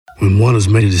when one has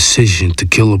made a decision to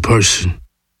kill a person,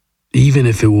 even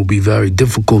if it will be very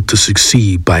difficult to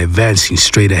succeed by advancing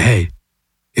straight ahead,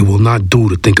 it will not do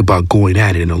to think about going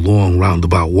at it in a long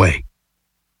roundabout way.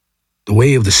 The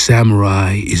way of the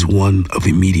samurai is one of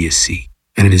immediacy,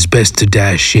 and it is best to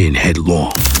dash in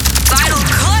headlong. Final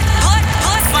cut.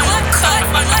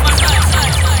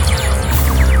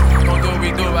 We're gonna do what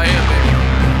we do right here, baby.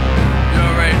 You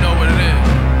already know what it is.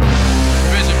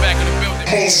 Vision back in the building.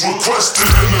 Most requested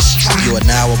in the street. You are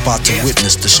now about to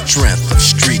witness the strength of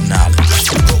street knowledge.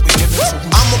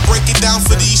 I'ma break it down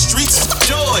for these streets.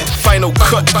 Joy. Final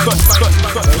cut.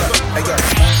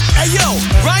 Hey yo,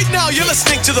 right now you're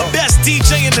listening to the best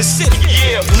DJ in the city.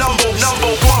 Yeah, number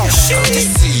one.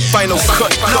 Final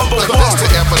cut. Number one. To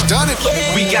ever done it.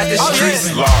 We got the streets.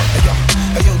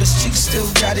 Hey yo, this chick still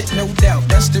got it, no doubt.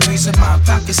 That's the reason my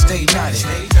pockets stay knotted.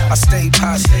 I stay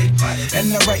positive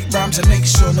and the right rhymes to make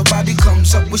sure nobody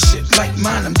comes up with shit like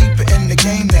mine. I'm deeper in the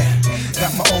game now.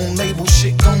 Got my own label,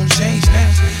 shit gon' change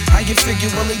now. How you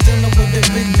figure, well, they dealing with the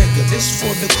big nigga. This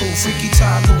for the cool, freaky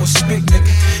Tyler, a big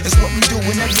nigga. It's what we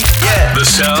doing every Yeah. The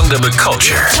sound of the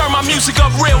culture. Turn my music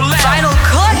up real loud. Final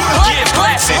cut.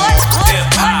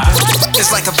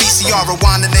 It's like a VCR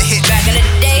rewinding the hit. Back in the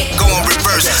day. Go on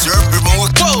reverse.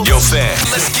 Whoa. Yo, fam.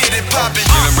 Let's get it poppin'.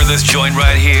 You remember this joint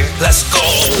right here? Let's go.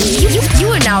 You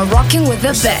are now rocking with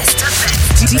the best.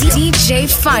 DJ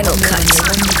Final Cut.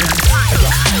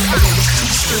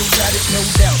 still got it, no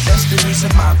doubt. That's the reason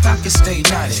my pockets stay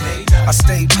knotted. I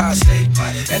stay positive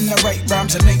and I write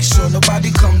rhymes to make sure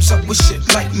nobody comes up with shit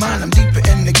like mine. I'm deeper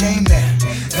in the game now.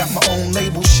 Got my own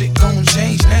label, shit gon'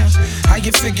 change now. How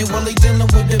you figure? Well, they dealing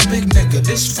with the big nigga.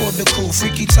 This for the cool,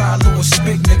 freaky Tyler, a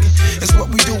big nigga. It's what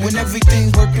we do when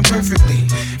everything working perfectly.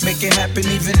 Make it happen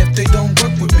even if they don't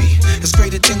work with me. It's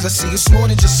greater things I see, it's more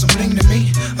than just some bling to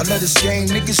me. I love this game,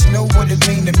 niggas know what it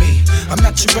mean to me. I'm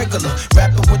not your regular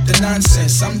rapper with the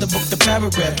nonsense. I'm the book, the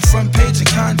paragraph, the front page and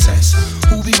contents.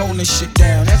 Who be holding shit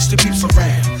down? Extra peeps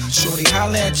around. Shorty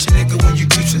holla at your nigga when you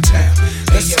creeps in town.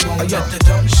 Let's go. I got the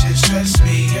dumb shit stress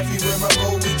me. Everywhere I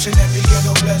go, each and every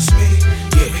ghetto bless me.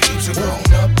 Yeah, it keeps it grown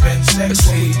up and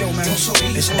sexy. Don't so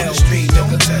easy on the street,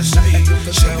 don't test me.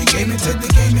 Should be gaming to the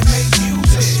game and make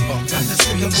music. Not the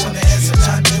city on the ass and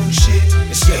I do shit.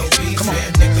 It's LB, come on,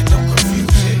 nigga, don't confuse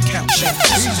it. Count shit.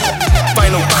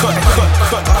 Final cut.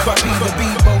 R.I.P. the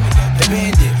B-Bo, the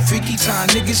bandit, freaky time,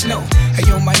 niggas know. Hey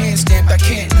yo, my hand stamped, I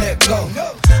can't let go.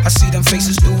 I see them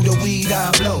faces through the weed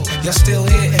I blow. Y'all still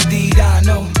here, indeed I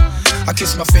know. I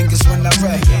kiss my fingers when I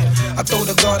rap. I throw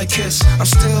the guard a kiss. I'm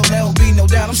still LB, no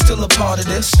doubt I'm still a part of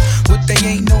this. What they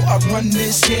ain't know, I run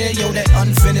this here. Yo, that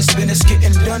unfinished business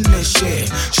getting done this year.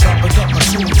 Sharpened up my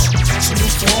tools.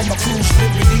 Salutes to all my crews.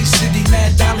 Living these city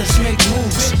mad dollars make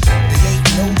moves. They ain't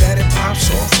know that it pops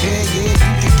off here. Yeah,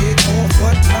 you can get off,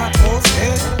 but not off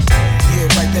here. Yeah,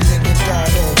 right, that nigga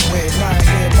died off where right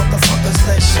here. Motherfuckers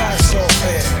let shots off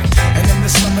here. And in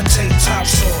the summer take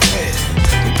tops off here.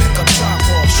 We pick up top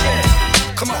off shit.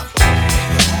 Come on.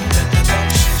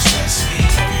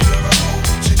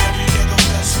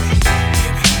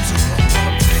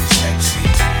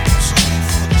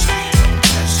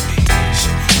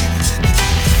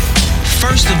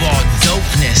 First of all,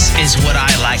 dopeness is what I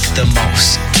like the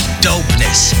most.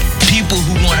 Dopeness. People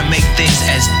who want to make things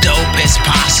as dope as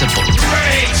possible.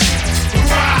 Rage,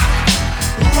 rock,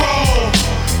 roll,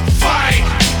 fight,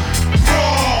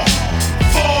 roll,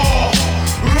 fall,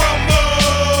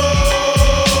 rumble.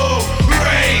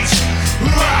 Rage,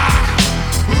 rock,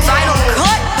 Final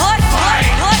cut.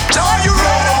 Are you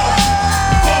ready?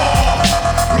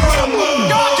 Rumble.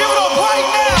 Y'all give it up right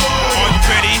now. Are you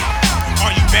ready?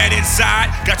 Are you mad inside?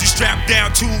 Got you strapped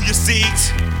down to your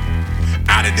seats.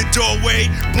 Out of the doorway,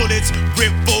 bullets,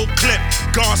 rip full clip.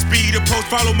 Guard speed, approach,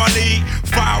 follow my lead.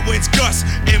 Fire winds gust,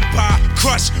 empire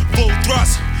crush, full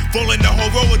thrust. Rolling the whole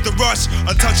road with the rush.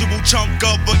 Untouchable chunk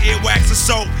of an earwax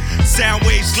assault. Sound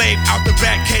wave slave out the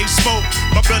back cave smoke.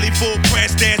 My belly full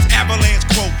prance dance avalanche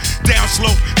quote. Down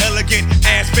slope, elegant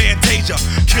ass fantasia.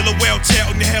 Killer whale tail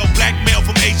in the hell, black male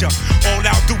from Asia. All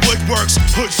out the woodworks,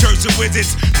 hood shirts and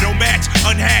wizards. No match,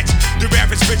 unhatched. The rap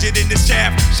is rigid in the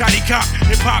shaft. Shiny cop,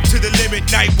 hip hop to the limit.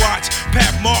 Night watch,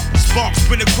 path mark, spark,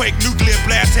 spin a quake, nuclear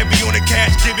blast. Heavy on the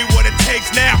cash, give it what it takes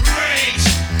now. Rage,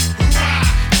 rock,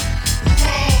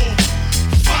 roll,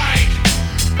 fight,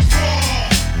 roll,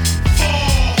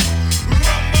 fall,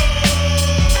 rumble.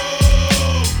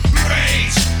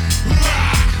 Rage,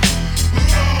 rock,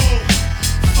 roll,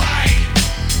 fight,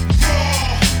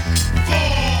 roll,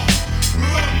 fall,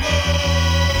 rumble.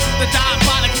 The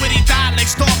diabolic witty dialect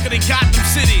stalking in Gotham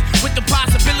City with the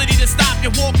possibility to stop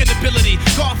your walking ability.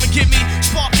 God forgive me,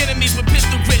 spark enemies with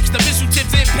pistol grips. The missile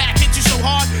tips impact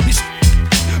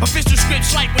Official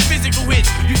scripts like with physical hits.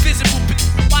 You physical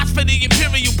watch for the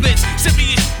imperial blitz.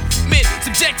 Serious mid,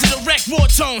 subject to the wreck war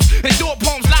tones. And door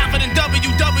poems live in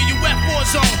WWF war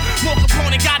zone. More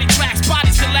component Gotti tracks,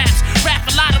 bodies collapse. Rap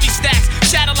for lottery stacks.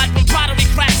 Shatter like when pottery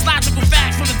cracks. Logical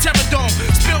facts from the terror dome.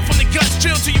 Spill from the guts,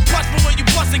 drill till you bust. But when you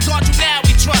bust and guard you now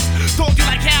we trust. Told you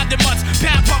like how they must.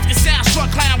 Pound pumpkin sound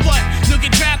struck clown what? You'll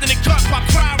get drowned in the cut by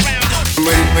crime round up.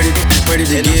 Ready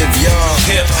to give y'all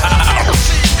hip hop.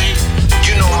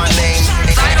 You know my name.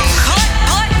 Final cut.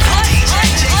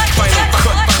 Final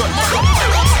cut.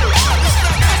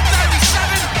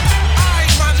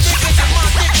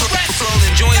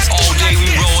 Rolling joints all day, we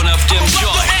rolling up them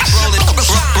joints.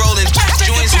 Rolling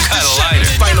joints, we cut a lighter.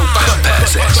 Final cut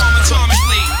pass it.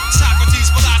 Socrates,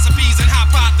 philosophies, and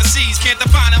hypotheses. Can't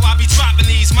define how I be dropping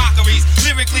these mockeries.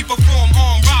 Lyrically perform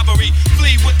armed robbery.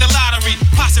 Flee with the lottery.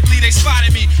 Possibly they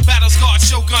spotted me. Battle scarred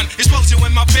shogun. Explosion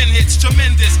when my pen hits.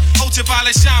 Tremendous.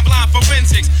 Ultraviolet shine blind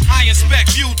forensics. I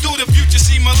inspect view through the future.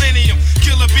 See millennium.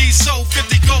 Killer bees sold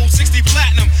 50 gold, 60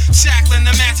 platinum. Shackling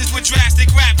the masses with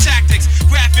drastic rap tactics.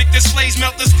 Graphic displays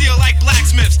melt the steel like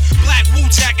blacksmiths. Black Wu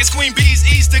jackets, Queen Bees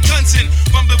ease the Gunson.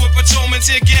 Rumble with patrolmen,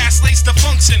 tear gas, lace the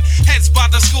function. Heads by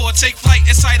the score, take flight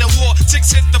inside a war.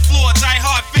 Ticks hit the floor, die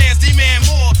hard fans demand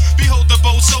more. Behold the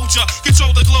bold soldier,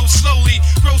 control the glow slowly.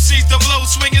 Proceeds the blow,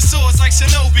 swinging swords like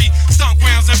Shinobi. Stomp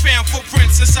grounds and found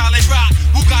footprints in solid rock.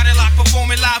 Who got it locked,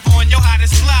 performing live on your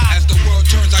hottest fly. As the world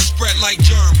turns, I spread like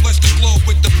germ. Bless the globe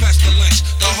with the pestilence.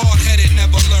 The hard-headed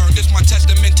never learn. This my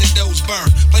testament to those burn.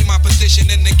 Play my position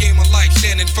in the game of life,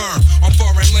 standing firm. On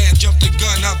foreign land, jump the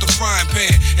gun out the frying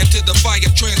pan. Into the fire,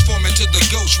 transform into the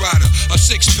Ghost Rider. A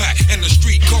six-pack and a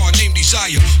street car named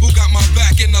Desire. Who got my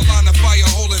back in the line of fire,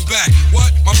 holding back?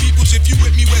 What? My peoples, if you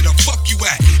with me, where the fuck you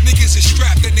at? Niggas is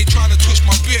strapped and they tryna twist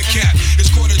my beer cap. It's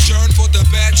court adjourned for the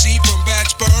bad seed from bad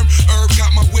sperm. Herb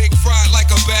got my wig fried like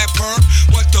a bad perm.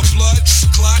 What the blood?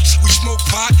 Clots, we smoke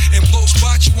pot and blow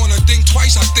spots. You wanna think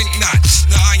twice? I think not.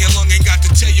 The iron lung ain't got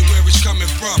to tell you where it's coming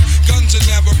from. Guns are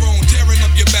never owned, tearing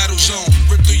up your battle zone.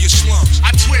 Rip through your slums.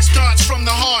 I twist darts from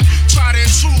the heart. Try to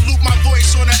intrude, loop my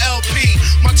voice on the LP.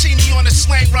 Martini on the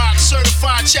slang rock,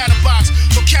 certified chatterbox.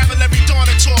 Vocabulary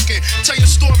dawning talking. Tell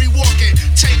your story walking.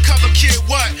 Take cover, kid,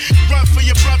 what? Run for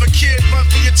your brother, kid, run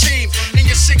for your team. And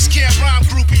your 6 can't rhyme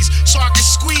groupies. So I can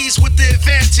squeeze with the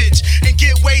advantage and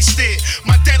get wasted.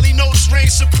 My deadly notes reign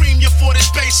supreme, your fort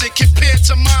is basic compared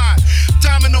to mine.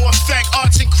 Domino effect,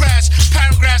 arts and crafts.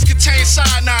 Paragraphs contain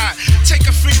cyanide. Take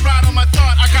a free ride on my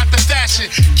thought, I got the fashion.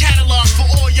 Catalog for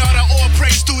all y'all that all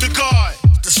praise through the God.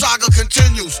 The saga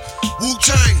continues.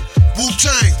 Wu-Tang,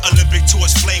 Wu-Tang. Olympic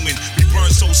torch flaming, we burn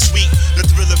so sweet. The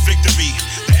thrill of victory,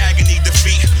 the agony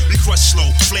defeat. We crush slow,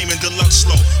 flaming deluxe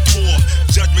slow. Poor,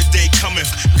 judgment day coming,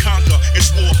 conquer, it's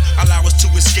war. Allow us to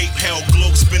escape hell,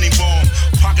 globe spinning bomb.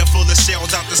 Pocket full of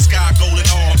shells out the sky, golden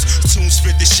arms. Tune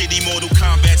spit the shitty Mortal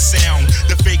Kombat sound.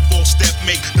 The fake false step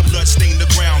make the blood stain the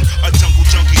ground. A jungle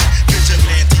junkie,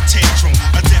 vigilante tantrum.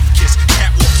 A death kiss,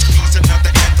 catwalk squeeze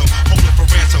another anthem. Hold it for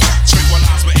ransom,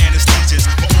 tranquilize with anesthesias.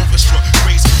 My orchestra,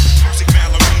 crazy music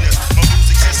ballerinas. My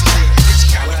music Sicily, it's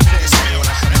California smell.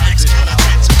 The next one I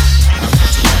mention.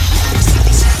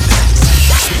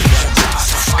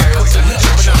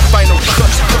 Final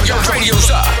cut. Your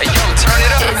radio's up. Hey, yo, turn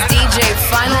it up. It's DJ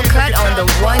Final Cut on the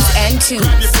ones and twos.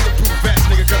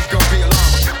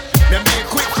 Now me and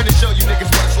Quick finna show you niggas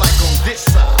what it's like on this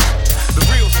side, the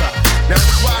real side. Now the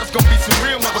squad is gonna be some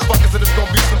real motherfuckers and it's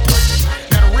gonna be some pussies.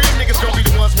 Now the real niggas gonna be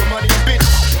the ones with money and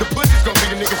bitches. The pussies gonna be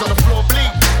the niggas on the floor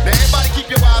bleeding. Now everybody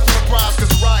keep your eyes on the prize cause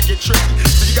the ride get tricky.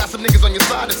 So you got some niggas on your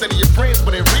side that say they're your friends,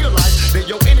 but in real life, they're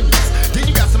your enemies.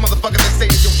 Then you got some motherfuckers that say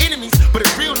they're your enemies, but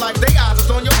in real life, they eyes is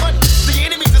on your money. So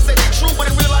your enemies that say they're true, but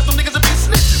in real life, them niggas will be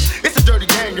snitches. It's a dirty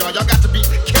game, y'all. Y'all got to be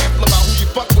careful about who you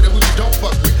fuck with and who you don't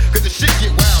fuck with. Cause the shit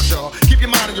get wild, y'all. Keep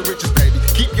your mind on your riches, baby.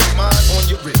 Keep your mind on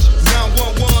your riches.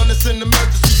 911, it's an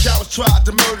emergency. Cowards tried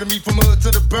to murder me from hood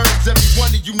to the birds. Every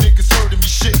one of you niggas heard of me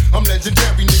shit. I'm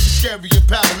legendary, niggas scary and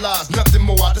paralyzed. Nothing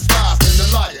more I despise than a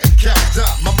liar and cat die.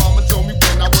 My mama told me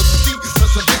when I was a thief,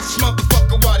 such a bitch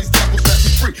motherfucker, why these devils set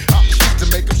me free? I'm the street to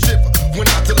make them shiver when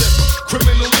I deliver.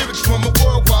 Criminal lyrics from a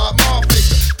worldwide mob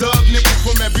figure. Thug niggas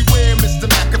from everywhere, Mr.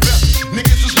 Machiavelli.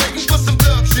 Niggas is waiting for some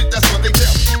thug shit, that's what they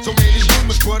tell me. So many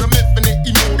rumors, but I'm infinite,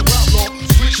 immortal outlaw.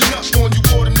 Switching up on you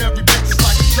ordinary bitches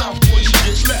like a south when you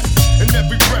get left. And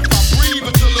every breath I breathe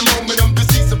until the moment I'm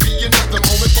deceased. Will be another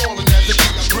moment falling as a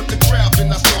beat. I grip the crowd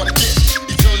and I start again.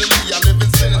 Eternally I live in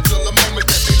sin.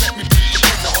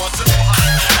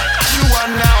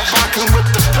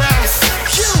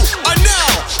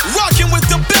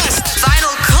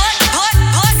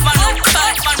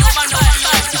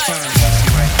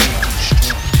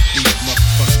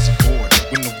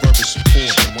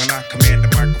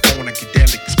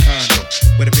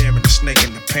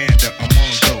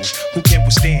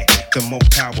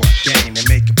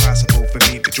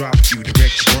 if you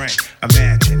direct your brain.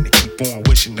 Imagine and keep on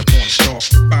wishing upon a star.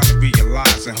 Finally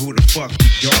realizing who the fuck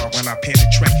we are when I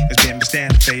penetrate. As been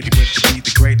mistaken faded with to be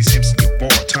the greatest MC of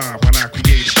all time. When I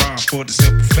create a rhyme for the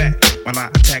simple fact. When I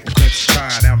attack the crimson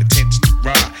tide, I'm intense to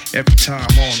ride. Every time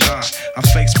online, I'm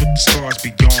faced with the scars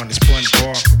beyond. It's one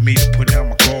bar for me to put out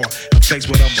my guard. I'm faced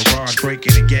with a mirage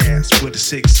breaking the gas with a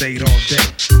 6-8 all day.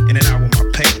 In and out with my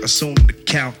paper, assuming to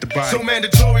count the body. So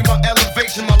mandatory, my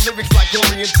elevation, my lyrics like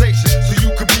orientation. So you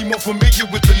could be more familiar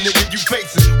with the nigga you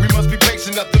facing. We must be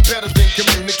patient, nothing better than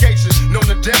communication. Known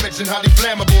to damage and highly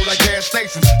flammable like gas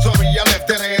stations. Sorry, I left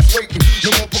that ass waiting.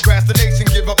 No more procrastination,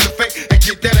 give up the fake and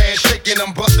get that ass shaking.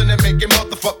 I'm busting and making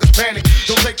motherfuckers panic.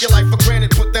 Don't take your life for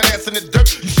granted, put that ass in the dirt.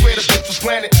 You swear the bitch was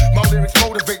planted. My lyrics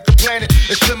motivate the planet.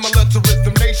 It's similar to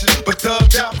Rhythm Nation, but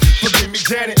thugged out. Forgive me,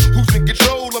 Janet. Who's in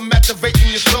control? I'm activating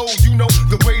your soul. You know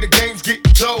the way the game's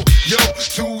getting told. Yo,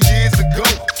 2 years ago,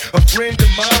 a friend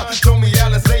of mine told me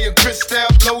Alizé and Cristal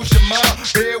blows your mind.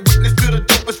 Bear witness to the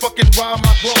dopest fucking rhyme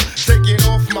I wrote. Taking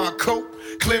off my coat,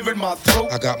 clearing my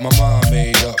throat. I got my mind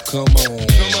made up, come on.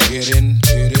 Get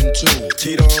into it.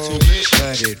 Tito,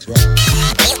 let it ride.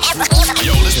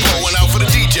 Yo, let's pour one out for the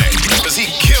DJ, cause he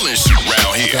killing shit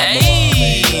around here.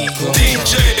 Hey.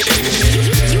 DJ.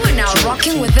 You are now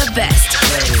rocking with the best.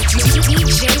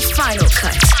 DJ Final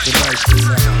Cut.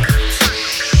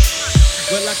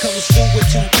 Well, I come through with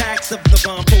 2 packs of the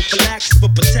bomb prophylaxis for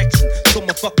protection, so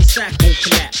my fucking sack won't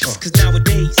collapse. Cause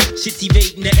nowadays, shit's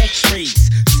evading the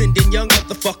x-rays, sending young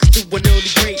motherfuckers to an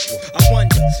early grave. I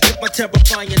wonder if my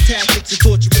terrifying tactics of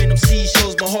torturing MC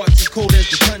shows my heart's as cold as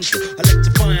the tundra.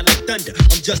 Electrifying like thunder,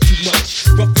 I'm just too much.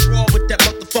 Rough and raw with that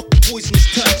motherfucking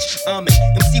poisonous touch. I'm an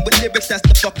MC with lyrics, that's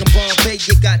the fucking Bombay.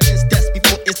 You got 10 steps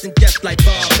before instant death like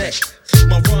Bombay.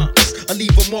 My rhymes, I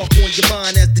leave a mark on your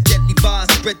mind as the deadly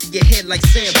vibes spread to your head like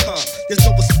sandpalm. There's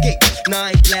no escape, nah,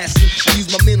 I ain't blasting. I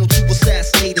use my mental to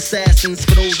assassinate assassins.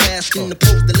 For those asking,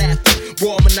 opposed to laughing,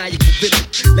 raw maniacal villain.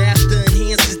 Laughter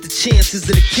enhances the chances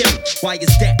of the killing. Why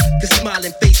is that? Cause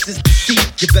smiling faces deceive.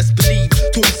 You best believe,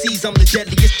 to the seas, I'm the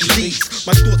deadliest disease.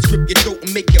 My thoughts rip your throat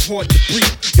and make it hard to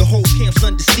breathe. Your whole camp's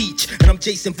under siege, and I'm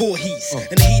Jason Voorhees.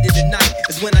 In the heat of the night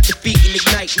is when I defeat and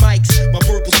ignite mics. My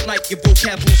verbal snipe, your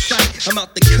vocab on sight. I'm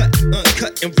out the cut,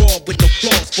 uncut and raw with no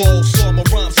flaws. Fall, saw my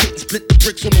rhymes hit and split the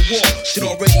bricks on the wall. Should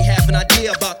already have an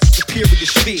idea about the superior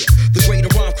sphere. The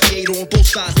greater rhyme creator on both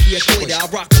sides of the equator. I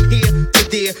rock from here to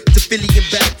there, to Philly and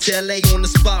back to LA on the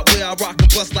spot where I rock and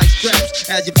bust like straps.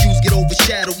 As your views get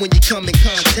overshadowed when you come in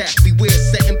contact. Beware,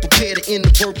 set and prepare to end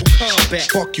the verbal combat.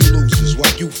 Fuck you losers, while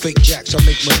you fake jacks, I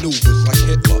make maneuvers like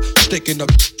Hitler. Sticking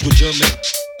up with German.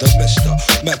 The Mr.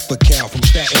 Methacal from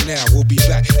Staten now. We'll be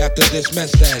back after this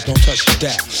message. Don't touch the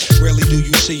dial. Rarely do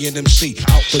you see an MC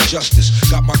out for justice.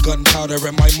 Got my gunpowder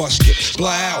and my musket.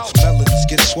 Fly out. Melons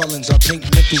get swellings. I paint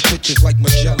mental pictures like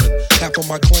Magellan. Half of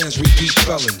my clans repeat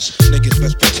felons. Niggas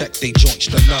best protect they joints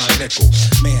to 9 nickels.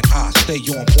 Man, I stay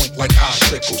on point like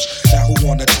icicles. Now who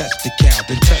wanna test the cow?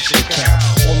 Then test the cow.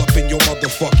 All up in your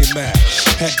motherfucking mouth.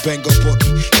 Headbanger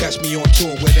boogie. Catch me on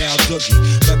tour with Al Doogie.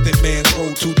 Method man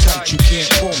roll too tight. You can't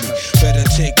pull me. Better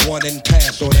take one and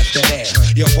pass, or that's the ass.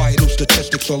 Your vital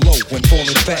statistics are low when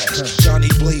falling fast. Johnny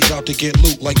Blaze out to get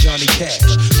loot like Johnny Cash.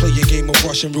 Play a game of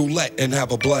Russian roulette and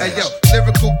have a blast. Hey yo,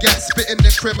 lyrical gas, spitting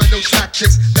the criminal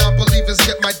tactics. Non-believers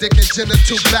get my dick and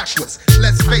genital backwards.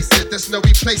 Let's face it, there's no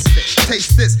replacement.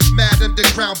 Taste this, mad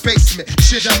underground basement.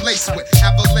 Shit I'm laced with.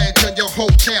 Avalanche on your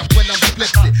whole camp when I'm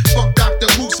splifted. Fuck Dr.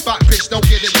 Who spot, bitch, don't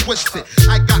get it twisted.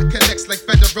 I got connects like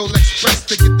Federal Express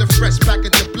to get the fresh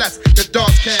package of bless. The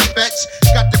dogs can't fetch.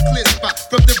 Got the clear spot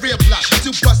from the rear block. To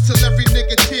bust till every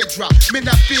nigga teardrop. Men,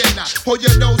 I fear not. Hold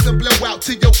your nose and blow out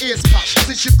till your ears pop.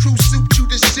 Since your crew suit you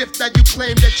to shift, now you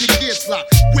claim that your gears locked.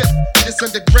 Whip, it's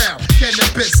underground.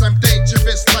 Cannabis, I'm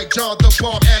dangerous like John the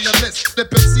Bomb Analyst.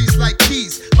 Flip MCs like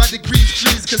keys. My degrees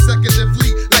freeze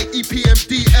consecutively like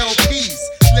EPMD LPs.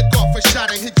 Lick off a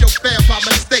shot and hit your fan by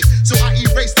mistake. So I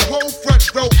erase the whole front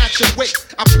row at the wake.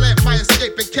 I plant my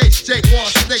escape in case Jay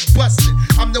wants snake busted.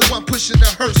 I'm the one pushing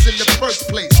the hearse in the first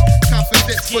place.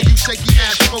 Confidence for you shaky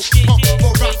ass folk. Pump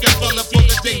for Rockefeller for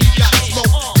the day he got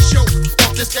smoke. Show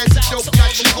off this antidote,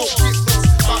 got you hope. Get close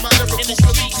by my lyrical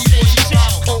belief before you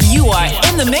drop coke. You are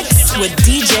in the mix with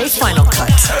DJ Final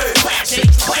Cut. Classic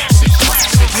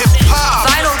hip hop.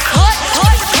 Final Cut.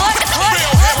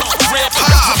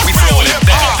 We throwing it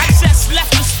back. I just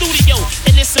left the studio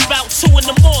and it's about 2 in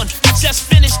the morning. I just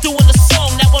finished doing a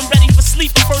song, now I'm ready for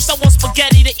sleep. First I want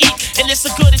spaghetti to eat, and it's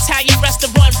a good Italian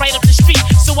restaurant right up the street.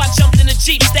 So I jumped in the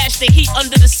Jeep, stashed the heat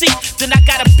under the seat. Then I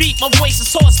got a beat, my voice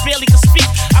is hoarse, barely can speak.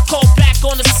 I called back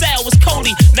on the cell, it was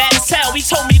Cody, mad as hell. He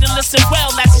told me to listen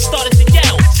well as he started to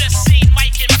yell. I just seen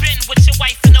Mike and Ben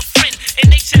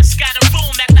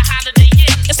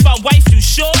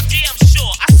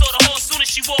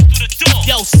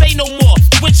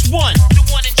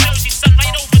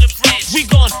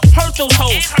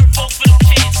and hurtful for the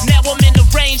kids. Now I'm in the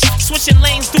range, switching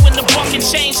lanes, doing the bucket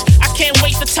change. I can't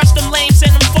wait to touch them lames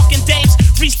and them fucking dames.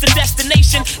 Reach the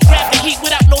destination, grab the heat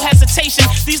without no hesitation.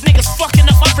 These niggas fucking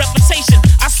up my reputation.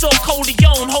 I saw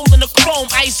Coleon holding a chrome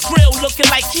ice grill, looking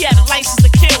like he had a license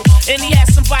to kill. And he had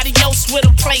somebody else with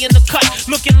him playing the cut,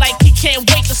 looking like he can't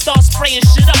wait to start spraying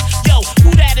shit up. Yo, who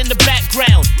that in the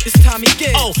background? It's Tommy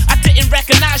Gibbs. Oh, I didn't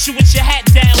recognize you with your hat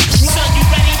down. Son, you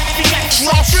ready? You got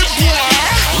drop it,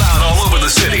 Loud all over the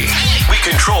city. We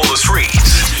control the streets.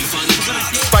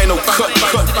 Final cut.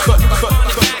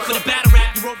 For the battle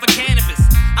rap, you wrote for cannabis.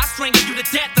 I strangle you to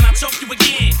death and I choke you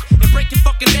again. And break your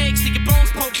fucking legs till your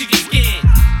bones poke through your skin.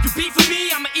 You beef with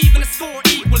me, I'ma even the score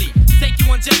equally. Take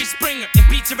you on Jerry Springer and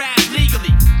beat your ass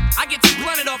legally. I get too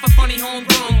blunted off a funny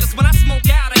homegrown. Cause when I smoke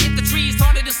out, I hit the trees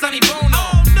harder than Sonny Bono.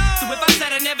 Oh, no. So if I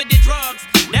said I never did drugs,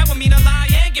 that would mean I lie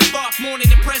and get fucked more than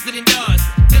the president does.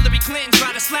 Hillary Clinton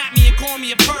tried to slap me and call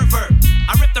me a pervert.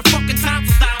 I ripped her fucking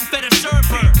tonsils out and fed her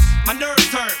sherbert. My nerves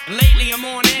hurt, and lately I'm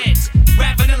on edge.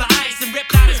 Rap Vanilla Ice and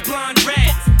ripped out his blonde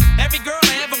dreads. Every girl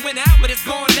I ever went out with is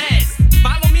gone less.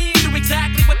 Follow me and do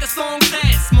exactly what the song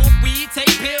says. Smoke weed,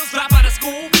 take pills, drop out of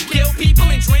school, kill people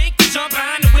and drink, and jump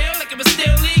behind the wheel like it was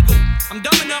still legal. I'm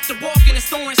dumb enough to walk in a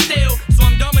store and steal, so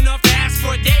I'm dumb enough to ask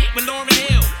for a date with Lauryn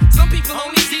Hill. Some people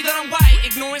only see that I'm white,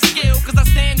 ignoring skill, cause I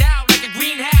stand out like a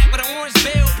green hat with an orange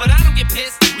bill. But I don't get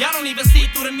pissed, y'all don't even see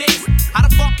through the mist. How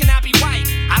the fuck can I be white?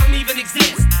 I don't even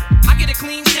exist. I get a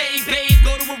clean shave, babe,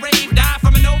 go to a rave, die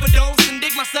from an overdose, and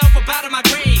dig myself up out of my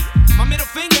grave. My middle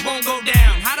finger won't go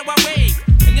down, how do I wave?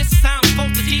 And this is how I'm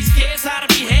supposed to teach kids how to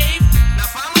behave. Now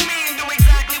follow me and do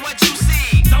exactly what you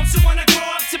see. Don't you wanna grow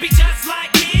up to be just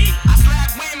like me? I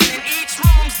slap women in each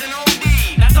room's an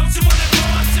OD. Now don't you wanna grow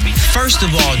up to be just First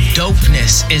of all,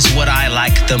 dopeness is what I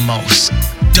like the most.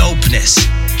 Dopeness.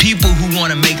 People who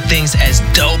want to make things as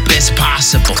dope as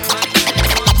possible.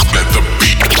 Let the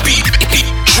beat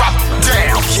drop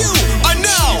down. You are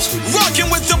now rocking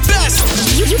with the best.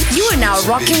 You are now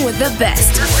rocking with the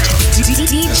best.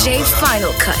 DJ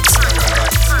Final Cut.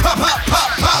 Pop, pop, pop,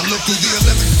 pop. I look through the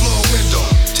 11th floor window.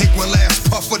 Take one last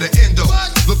puff for the endo.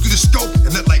 Look through the scope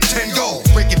and let like 10 go.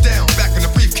 Break it down, back in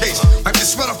the briefcase. Wipe the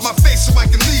sweat off my face so I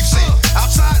can leave safe.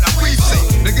 Outside, I breathe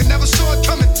safe. Nigga never saw it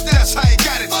coming, that's how he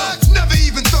got it. Never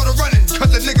even thought of running,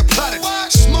 cause the nigga plotted.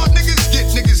 Smart niggas get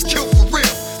niggas killed for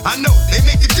real. I know, they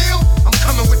make a deal, I'm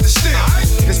coming with the steel.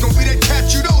 It's gonna be that cat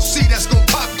you don't see that's gonna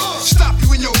pop you. Stop you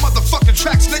in your motherfucking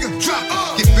tracks, nigga, drop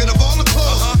it. Get rid of all the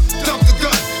clothes, dump the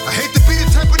gun. I hate to be the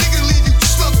type of nigga to leave you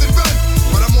slumped and run.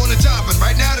 But I'm on the job, and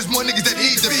right now there's more niggas that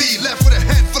need to be left with a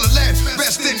head full of lead,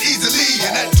 resting easily.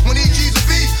 And that 20 G's a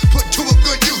be put to a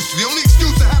good use. The only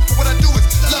excuse I have for what I do is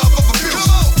love of abuse.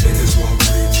 Niggas won't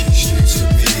play these shits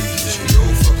with me. You know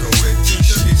fucking with these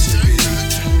shits with me.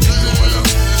 Ain't going up,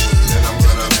 then I'm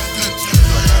gonna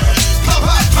pop,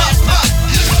 pop, pop, pop.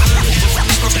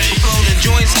 Rolling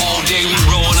joints all day, we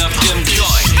rolling up them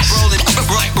joints.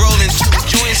 Rolling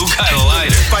joints, who got a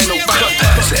lighter? Final cut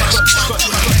passes.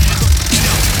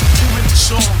 Too many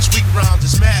songs, weak rhymes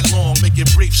is mad long. Make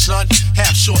it brief, son.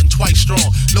 Half short and twice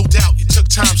strong. No doubt you took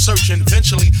time searching.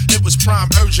 Eventually, it was prime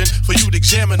urgent for you to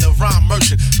examine the rhyme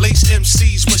merchant. Lace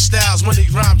MCs with styles when they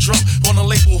rhyme drunk. On a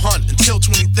label hunt until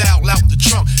 20 thou out the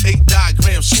trunk. 8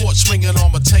 diagram sword swinging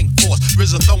on my tank force.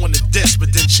 RZA throwing the disc,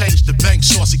 but then changed the bank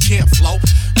source. He can't flow.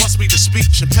 Must be the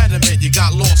speech impediment. You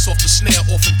got lost off the snare,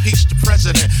 off impeached the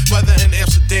president. Whether in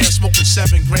Amsterdam, smoking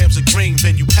 7 grams of green,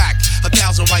 then you packed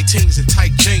 1,000 white teens in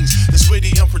tight jeans. This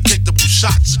witty, unpredictable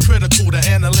shots, critical to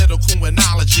analytical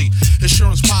analogy.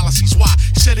 Insurance policies, why?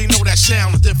 Said he know that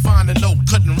sound, then find a note.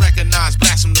 Couldn't recognize,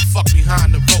 blast him the fuck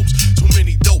behind the ropes. Too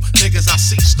many dope niggas I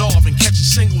see starving. Catch a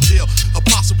single deal, a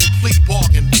possible plea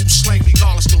bargain. Who slain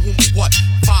regardless to whom or what?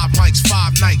 5 mics,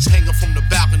 5 nights, hanging from the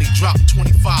balcony, dropping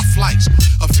 25 flights.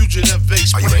 A fugitive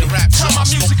bass spraying rap. Turn my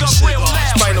music up real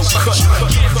loud. Final cut.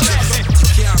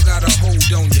 Cal got a hold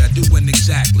on ya, doing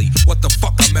exactly what the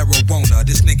fuck a marijuana.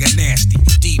 This nigga nasty,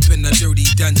 deep in the dirty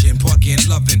dungeon, bugging,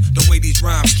 loving the way these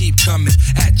rhymes keep coming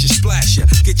at you, splash ya,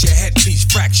 get your headpiece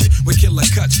fractured with killer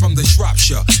cuts from the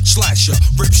Shropshire, slasher,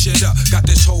 rip shit up, got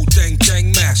this whole thing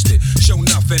mastered. Show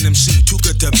nothing MC, too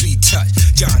good to be touched.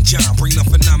 John, bring the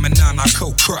phenomenon, I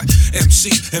co-crut. MC,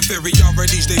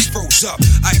 inferiorities, they froze up.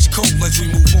 Ice cold as we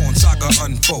move on, saga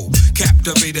unfold.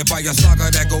 Captivated by a saga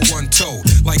that go untold,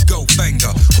 like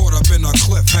Goldfinger, caught up in a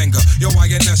cliffhanger. Yo,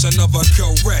 INS, another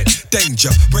kill red. Danger,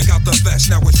 break out the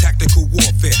vest, now it's tactical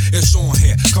warfare. It's on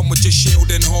here, come with your shield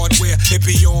and hardware. It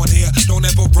be on here, don't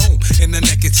ever roam in in the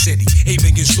naked city. 8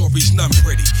 million stories, none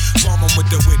pretty. Farm 'em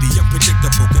with the witty,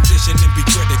 unpredictable, condition and be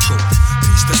critical.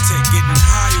 Piece the 10, getting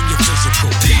high in your physical.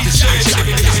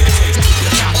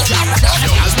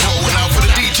 Yo, let's pour one out for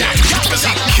the DJ, cause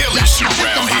he killing shit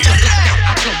around here.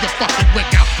 I blow your fucking wick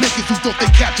out. Niggas who thought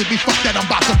they captured me, fuck that, I'm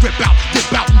about to rip out,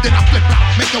 dip out, and then I flip out.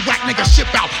 Make a whack nigga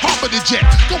ship out, harbor the jet,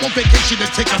 go on vacation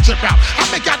and take a trip out. I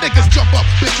make y'all niggas jump up,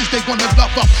 bitches they wanna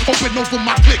love up. Open over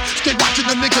my click, stay watching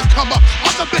the niggas come up.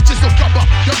 Other bitches will rub up,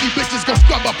 dirty bitches go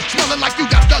scrub up. Smelling like you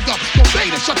got dug up, go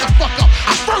bait and shut the fuck up.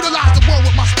 I fertilize the world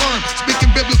with my sperm,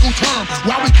 speaking biblical term.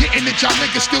 While we getting it, y'all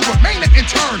niggas still remaining in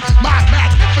turn. My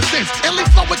magnificence, illy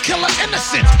flow with killer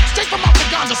innocence. Straight from out the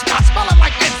ganja spot, smelling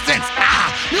like incense.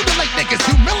 Mutilate niggas,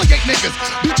 humiliate niggas.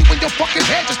 Beat you in your fucking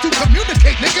head just to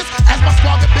communicate niggas. As my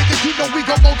squad get bigger, you know we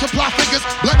gon' multiply figures.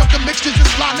 Blend up the mixtures and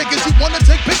fly niggas. You wanna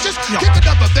take pictures? Give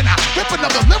another, then I rip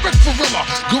another lyric for gorilla.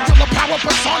 Gorilla power,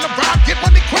 persona, rhyme, get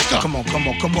money quicker. Come on.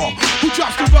 Who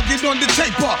drops the rugged on the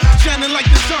taper? Shining like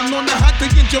the sun on the hot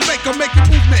thing in Jamaica, making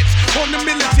movements on the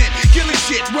militant, killing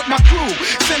shit with my crew,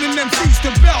 sending them C's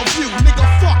to Bellevue. Nigga,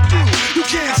 fuck you. You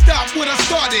can't stop what I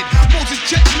started. Moses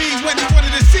checked me when he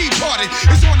wanted to see party.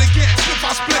 It's on again. If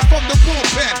I split from the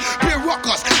bullpen, beer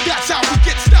ruckers. That's how we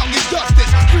get stung and dusted.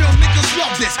 Real niggas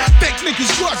love this. Fake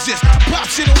niggas grudge this. I pop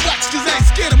shit on wax 'cause I ain't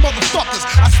scared of motherfuckers.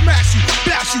 I smash you,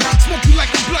 bash you, smoke you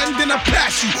like a blunt and then I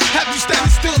pass you. Have you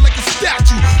standing still like a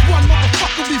statue. One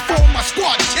motherfucker before my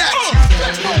squad catch you.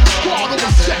 Squad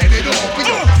always setting it off.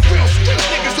 Real street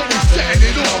niggas always setting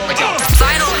it off.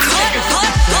 Final cut.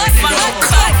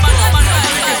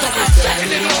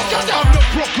 I'm the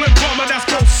Brooklyn bomber that's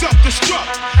gon'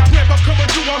 self-destruct. Where I'm coming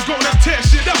through, I'm gonna tear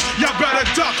shit up. Y'all better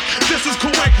duck. This is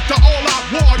Kuwait, the all-out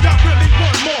war. Y'all really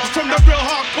want more from the real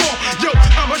hardcore. Yo,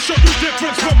 I'ma show you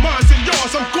difference from mine and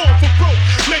yours. I'm going for broke.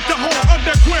 Make the whole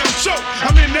underground choke.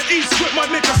 I'm in the east with my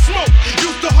nigga Smoke.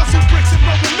 Used to hustle bricks and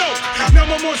Roanoke. Now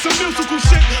I'm on some musical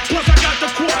shit. Plus I got the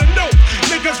quarter note.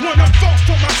 Niggas wanna vote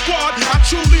for my squad. I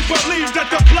truly believe that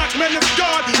the black man is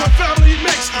God. My family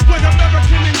mixed with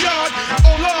American and yard.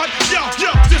 Oh Lord,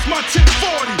 yo, this my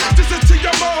 1040. Listen to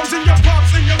your moms and your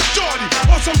pops and your shorty.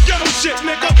 On some ghetto shit,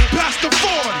 nigga, past the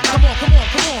 40. Come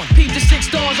on. Peep the 6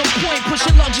 stars on point,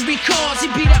 pushing luxury cars. He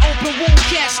be that open wound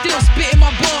cat, still spitting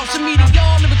my bars. To me,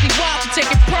 y'all lyrically wild to take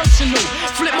it personal.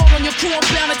 Flip more on your crew, I'm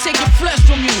bound to take your flesh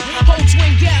from you. Whole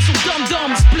twin gas, so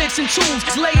dumb, splits and tubes.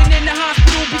 Laying in the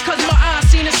hospital because my eyes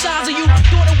seen the size of you.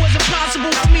 Thought it was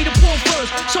impossible for me to pull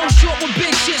first. So short with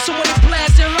big shit, so when it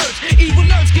blasts, it hurts. Evil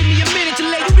nerds, give me a minute to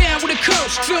lay you down with a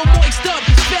curse. Feel moist up,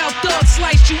 this foul thug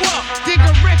sliced you up.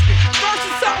 Digger ripping,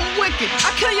 versus something wicked. I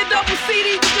kill your double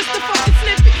CD with just a fucking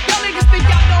snippet. Y'all niggas think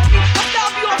y'all know me. I'll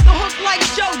stop you off the hook like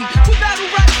Jody. We battle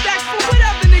rap stacks for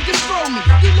whatever niggas throw me.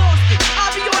 You lost it.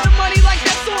 I'll be on the money like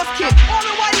that sauce kid. On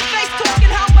the whitey face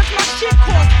talking how much my shit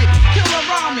costed. Killer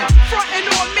rhyming, frontin'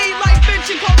 on me like Vince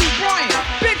and Kobe Bryant.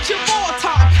 Bitch of all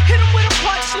time. Hit him with a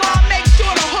punchline, make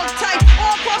sure the hook tight.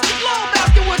 All across the globe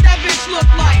asking what that bitch look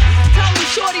like. Tell him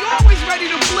shorty always ready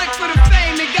to flick for the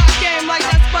fame. They got game like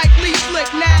that Spike Lee flick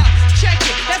now. Check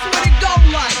it, that's what it go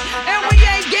like. And we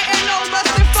ain't getting no less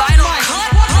than 5 mics.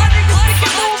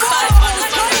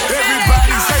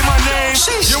 Everybody say my name.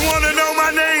 You wanna know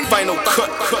my name? Final cut.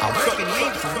 I reckon you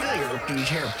ain't familiar with these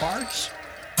here parts.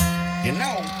 You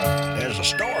know, there's a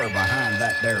story behind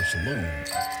that there saloon.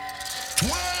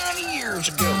 20 years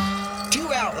ago,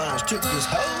 2 outlaws took this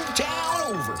whole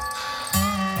town over.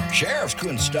 Sheriffs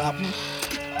couldn't stop them.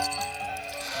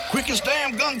 Quickest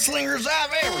damn gunslingers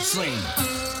I've ever seen.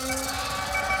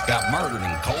 Got murdered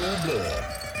in cold blood.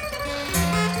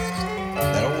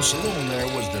 That old saloon there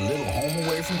was their little home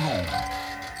away from home.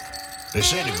 They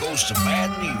said the ghosts of bad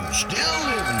news still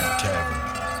live in that tavern.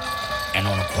 And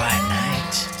on a quiet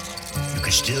night, you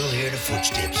could still hear the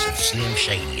footsteps of Slim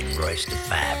Shady and Royce the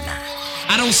 5'9".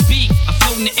 I don't speak, I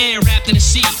float in the air wrapped in a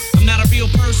sheet. I'm not a real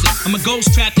person, I'm a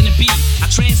ghost trapped in a beat. I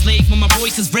translate when my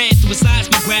voice is read through a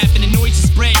seismograph and the noise is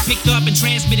spread, picked up and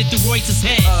transmitted through Royce's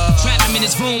head. Trap him in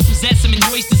his room, possess him in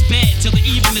Royce's bed, till the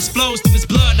evilness flows through his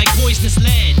blood like poisonous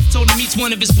lead. Told him each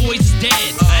one of his boys is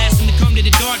dead. I asked him to come to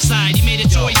the dark side, he made a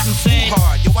choice and said,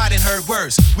 I done heard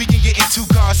worse. We can get in 2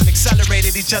 cars and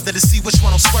accelerated each other to see which one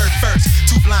will swerve first.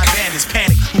 2 blind bandits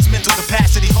panic, whose mental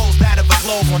capacity holds that of a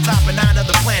globe on top of 9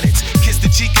 other planets. Kiss the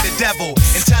cheek of the devil.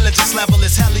 Intelligence level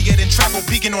is hellier than treble.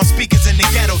 Peeking on speakers in the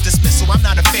ghetto. Dismissal, I'm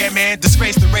not a fair man.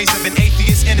 Disgrace the race of an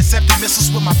atheist. Intercepting missiles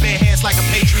with my bare hands like a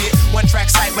patriot. 1-track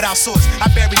sight without source. I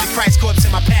buried the Christ corpse in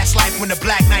my past life when the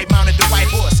Black Knight mounted the white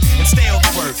horse. And stay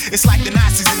over word. It's like the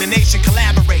Nazis in the nation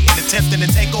collaborating, attempting to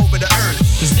take over the earth.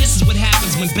 Cause this is what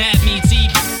happens when bad meets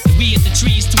evil. And we at the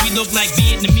trees to we look like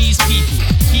Vietnamese people.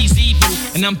 He's evil,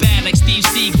 and I'm bad like Steve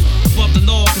Seagal. Above the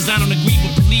law, cause I don't agree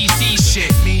with police either.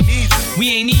 Shit, me neither. We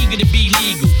ain't eager to be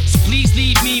legal, so please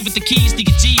leave me with the keys to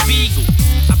your Jeep Eagle.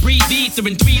 I breathe ether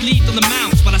in 3 lethal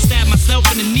amounts while I stab myself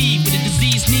in the knee with a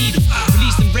diseased needle.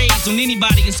 Releasing rage on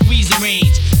anybody in squeezing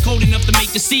range. Cold enough to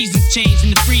make the seasons change in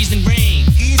the freezing rain.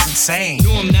 He's insane.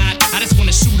 No, I'm not. I just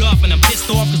wanna shoot up and I'm pissed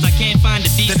off cause I can't find a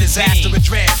decent The disaster vein. of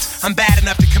dread. I'm bad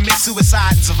enough to commit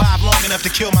suicide and survive long enough to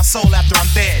kill my soul after I'm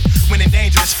dead. When in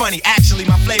danger, it's funny. Actually,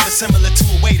 my flavor's similar to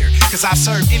a waiter. Cause I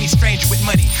serve any stranger with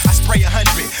money. I spray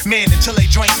 100 men until they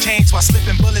joints change while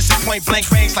slipping bullets at point blank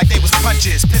range like they was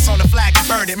punches. Piss on the flag and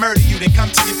burn it, murder you, then come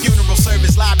to your funeral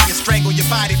service lobby and strangle your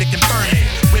body to confirm it.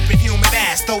 Whipping human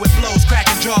ass, throwing blows,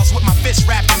 cracking jaws with my fist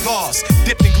wrapped in gauze.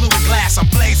 Dipped in glue and glass, I'm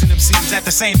blazing MCs. At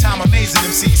the same time, amazing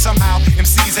MCs. Somehow,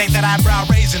 MCs ain't that eyebrow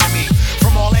raising to me.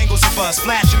 From all angles of us,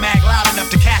 flash your mag loud enough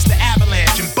to cast the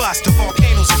avalanche and bust the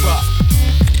volcanoes erupt.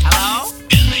 Hello?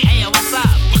 Hey, what's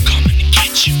up? We're coming to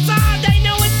get you. They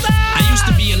know what's up. I used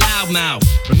to be a loudmouth.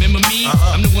 Remember me?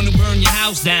 I'm the one who burned your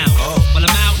house down. Well,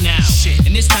 I'm out now. Shit.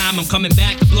 And this time I'm coming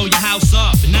back to blow your house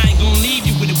up. And I ain't gonna leave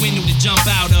you with a window to jump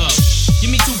out of. Give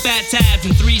me 2 fat tabs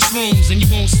and 3 shrooms, and you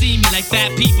won't see me like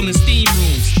fat people in steam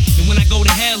rooms. And when I go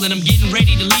to hell and I'm getting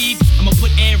ready to leave, I'ma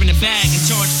put air in a bag and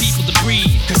charge people to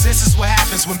breathe. Cause this is what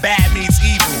happens when bad meets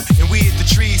evil. And we hit the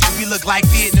trees till we look like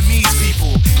Vietnamese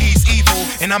people. He's evil,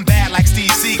 and I'm bad like Steve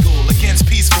Seagal. Against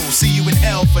peaceful, see you in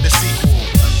hell for the sequel.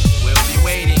 We'll be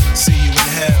waiting, see you in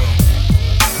hell.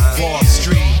 Wall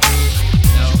Street,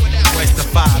 West the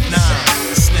 5'9",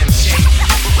 Slim Shady.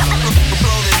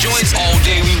 Rolling joints all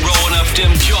day, we rolling up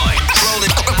them joints.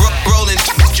 Rolling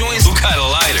joints. Who got a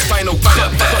lighter? Final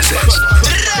cut passes.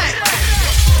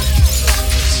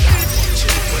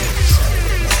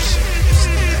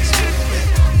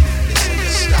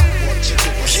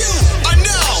 You are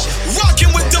now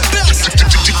rocking with the best.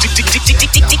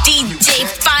 DJ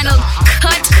Final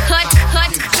Cut.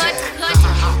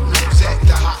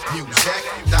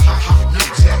 The hot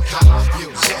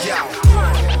music. Yo,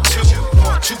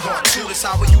 2 is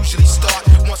how we usually start.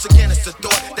 Once again, it's the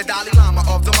thought, the Dalai Lama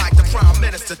of the mic, the Prime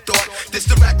Minister thought. This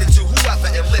directed to whoever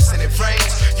and listen, it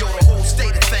rains. Yo, the whole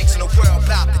state of thanks in the world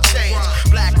about to change.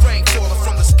 Black rain falling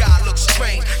from the sky looks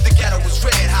strange. The ghetto was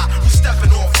red hot, we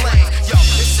stepping on flame. Yo,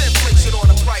 it's inflation on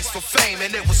the price for fame,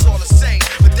 and it was all the same.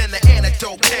 But then the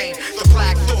antidote came. The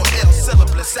black thought, ill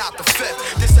syllabus out the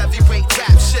fifth. This heavyweight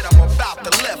rap shit I'm about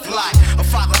to lift like a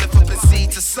father lift up his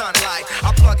seed to sunlight.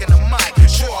 I plug in the mic,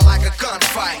 draw like a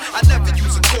gunfight. I never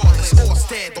use a cordless or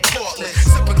stand applaudless.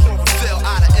 Sipping chlorophyll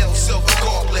out of ill silver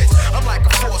gauntlets. I'm like a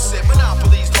faucet,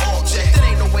 monopolies the object. There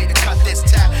ain't no way to cut this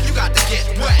tap. You got to get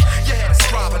wet. Your head is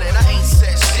throbbing and I ain't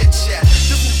said shit yet.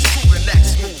 The move's to the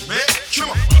next move, man. Come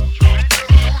on.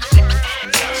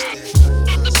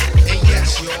 And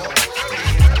yes, y'all,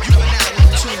 you are now in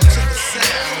tune to the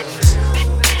sounds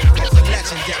of the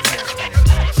legendary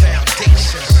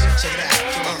foundation. Check it out.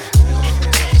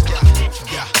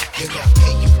 Yeah, you gon'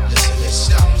 pay you. Listen,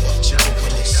 this out. What you do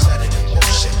when they set it in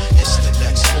motion? It's the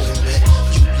next movement.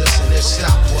 You listen, this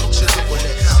out. What you do when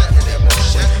they set it in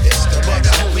motion? It's the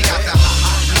next movement. We got the hot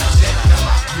music, the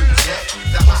hot music,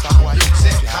 the hot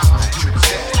music, hot music,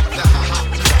 the hot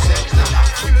music, the hot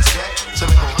music. So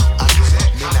we go hot music,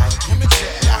 midnight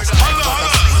music. Hold on.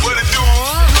 What it do?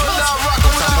 Now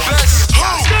rockin' with the best.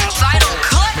 Final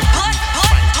Cut.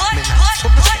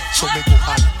 So we go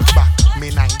hot back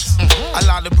midnight. A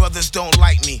lot of brothers don't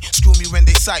like me, screw me when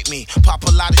they sight me. Pop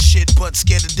a lot of shit, but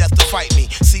scared to death to fight me.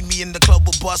 See me in the club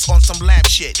with bus on some lamp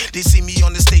shit. They see me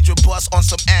on the stage with bus on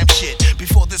some amp shit.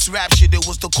 Before this rap shit, it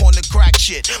was the corner crack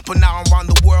shit. But now I'm around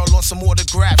the world on some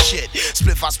autograph shit.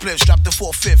 Spliff, I spliff, strap the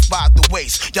 4/5 by the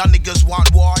waist. Y'all niggas want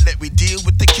war, let me deal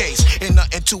with the case. Ain't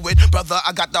nothing to it, brother,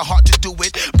 I got the heart to do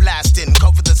it. Blasting,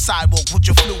 cover the sidewalk with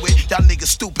your fluid. Y'all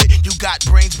niggas stupid, you got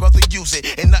brains, brother, use it.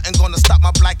 Ain't nothing gonna stop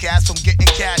my black ass from getting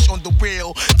cash on the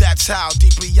real. That's how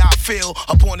deeply I feel.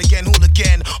 A born again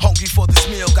hooligan, hungry for this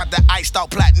meal. Got the iced out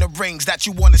platinum rings that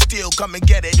you wanna steal. Come and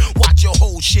get it. Watch your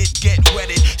whole shit get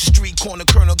wetted. Street corner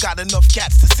colonel got enough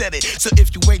cats to set it. So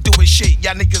if you ain't doing shit,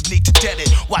 y'all niggas need to dead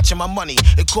it. Watching my money,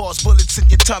 it cause bullets in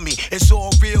your tummy. It's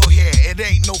all real here, it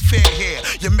ain't no fair here.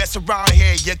 You mess around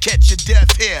here, you catch your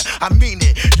death here. I mean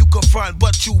it, you can front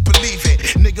but you believe it.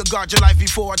 Nigga, guard your life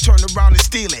before I turn around and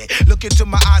steal it. Look into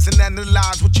my eyes and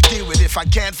analyze what you deal with. If I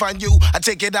can't find you, I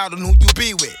take it out on who you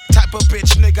be with. Type of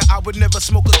bitch nigga I would never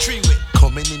smoke a tree with.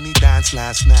 Coming in the dance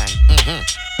last night.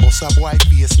 Bust a boy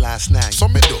face last night. So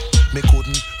me do. Me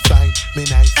couldn't find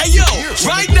Hey yo,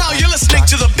 right now you're listening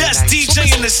to the best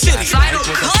DJ in the city. Final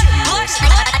cut.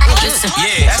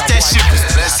 Yeah, that's that shit.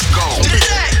 Let's go.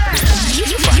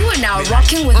 You are now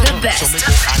rocking with the best.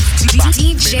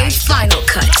 DJ Final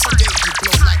Cut.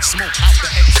 Smoke out the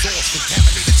exhaust,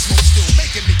 contaminated smoke still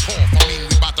making me cough. I mean,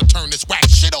 we about to turn this whack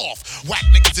shit off. Whack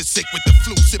niggas is sick with the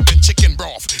flu, sipping chicken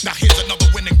broth. Now here's another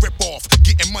winning rip-off.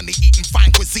 Getting money, eating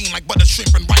fine cuisine like butter,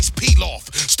 shrimp, and rice pilaf.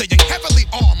 Staying heavily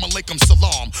armed, alaikum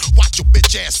salam. Watch your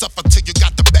bitch ass suffer till you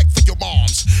got the back for your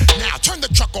moms. Now turn the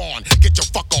truck on, get your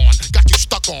fuck on. Got you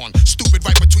stuck on, stupid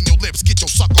right between your lips, get your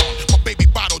suck on. My baby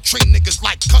bottle, train niggas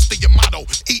like custody motto.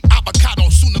 Eat avocado,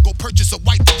 sooner go purchase a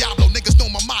white Diablo. Niggas know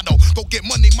my motto, go get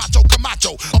money, macho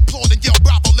Camacho. Applaud and yell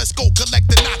bravo, let's go collect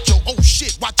the nacho. Oh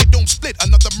shit, watch it don't split,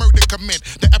 another murder commit.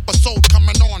 The episode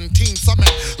coming on, Team Summit.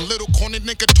 Little corny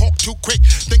nigga talk too quick,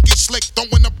 think he's slick,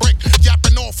 throwing a brick,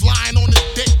 yapping off, lying on his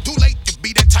dick. Too late to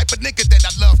be that type of nigga that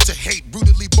I love to hate.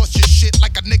 Brutally bust your shit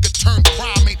like a nigga turned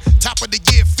primate. Top of the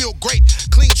year, feel great,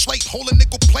 clean slate, hold a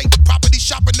nickel plate. Property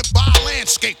shopping to buy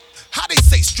landscape. How they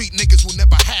say street niggas will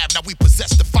never have. Now we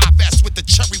possess the 5S with the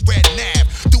cherry red nav.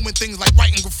 Doing things like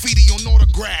writing graffiti on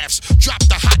autographs. Drop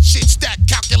the hot shit stack,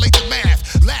 calculate the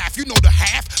math. Laugh, you know the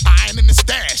half, iron in the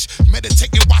stash.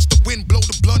 Meditate and watch the wind blow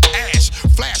the blunt ash.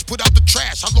 Flash, put out the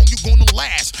trash, how long you gonna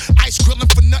last? Ice grilling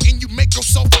for nothing, you make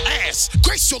yourself an ass.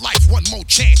 Grace your life, one more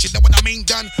chance, you know what I mean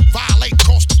done? Violate,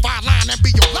 cross the fine line and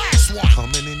be your last one.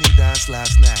 Coming in the dance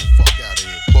last night. Fuck out of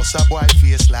here. Bust a boy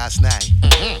face last night.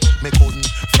 Me couldn't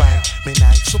find me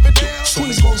night. So me down.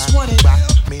 Queens Most Wanted.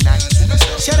 Me night.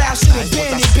 Shout out to the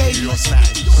bandit, baby.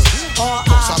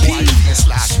 R.I.P.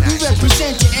 We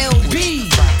represent the LB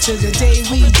to the day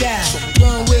we die.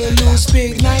 Run with a loose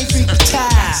big knife, freak the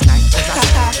tie.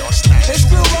 It's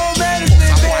real romantic,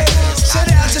 baby.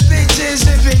 Shout out to Big Jizz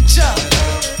and Big Chuck.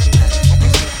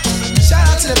 Shout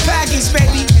out to the Packies,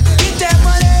 baby. Get that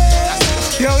money.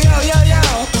 Yo, yo, yo, yo.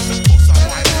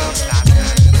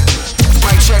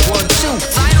 Mic check 1, 2.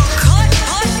 Final cut.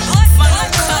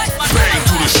 Bang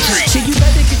through the street. So you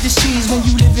better get this cheese when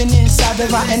you living inside the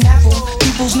rotten apple.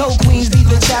 People's no queens, leave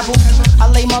the chapel. I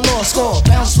lay my law score,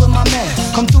 bounce with my man.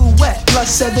 Come through wet, plus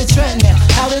set the trend now.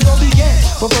 How did it all begin?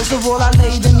 But first of all, I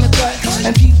laid in the cut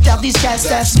and peeped out these cats,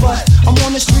 that's what. I'm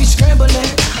on the street scrambling.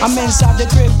 I'm inside the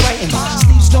crib writing.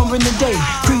 Sleep snoring the day,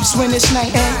 creeps when it's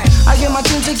night. And I get my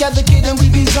team together, kid, and we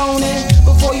be zoning.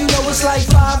 Before you know it's like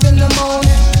 5 in the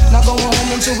morning. Not going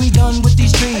home until we done with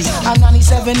these trees. I'm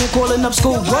 97 and calling up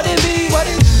school. What it be? What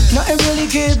it? Nothing really,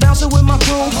 kid, bouncing with my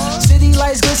crew. City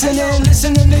lights glistening,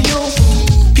 listening to you.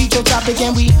 Peep your topic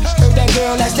and we heard that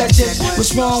girl, that's that chick.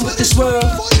 What's wrong with this world?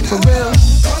 For real.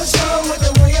 What's wrong with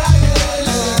the way I live?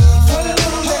 For the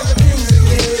little bit of music,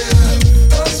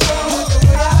 yeah. What's wrong with the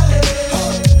way I live?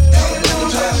 For the little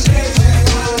bit of music, yeah.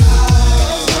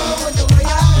 What's wrong with the way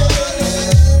I live?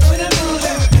 For the little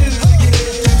bit of music,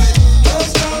 yeah.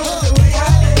 What's wrong with the way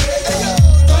I live?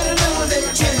 For the little bit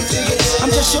of music, yeah. I'm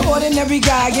just your ordinary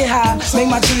guy, get high. Make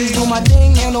my G's do my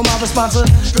thing, handle my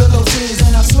responsibilities.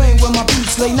 And I swing with my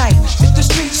peeps late night. Hit the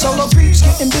streets, solo creeps,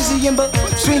 getting busy in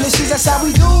between the sheets. That's how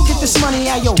we do, get this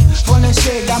money, ayo. Fun and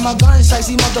shit, got my guns,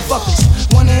 icy motherfuckers.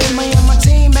 Wanna hit me and my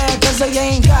team, man, cause they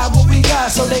ain't got what we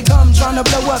got. So they come tryna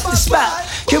blow up the spot.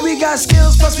 Here we got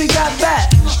skills, plus we got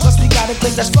that. Plus we got a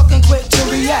click that's fucking quick to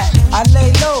react. I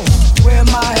lay low, where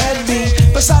my head be.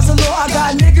 Besides the law, I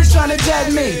got niggas tryna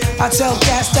dead me. I tell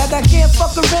cats that I can't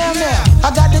fuck around now.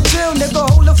 I got the drill, nigga,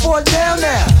 hold the fort down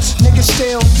now. Niggas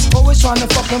still always tryna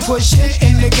fucking put shit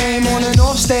in the game. On and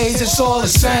off stage, it's all the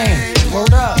same.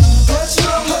 Word up. What's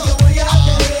wrong with the way I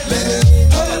live?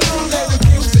 Put a little bit of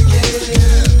music,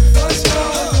 yeah. What's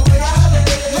wrong with the way I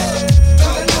live?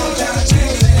 Put a little bit of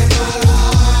music, yeah.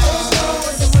 What's wrong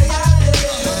with the way I live?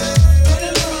 Put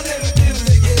a little bit of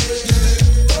music, yeah.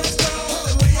 What's wrong with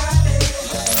the way I live?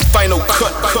 Final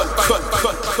cut.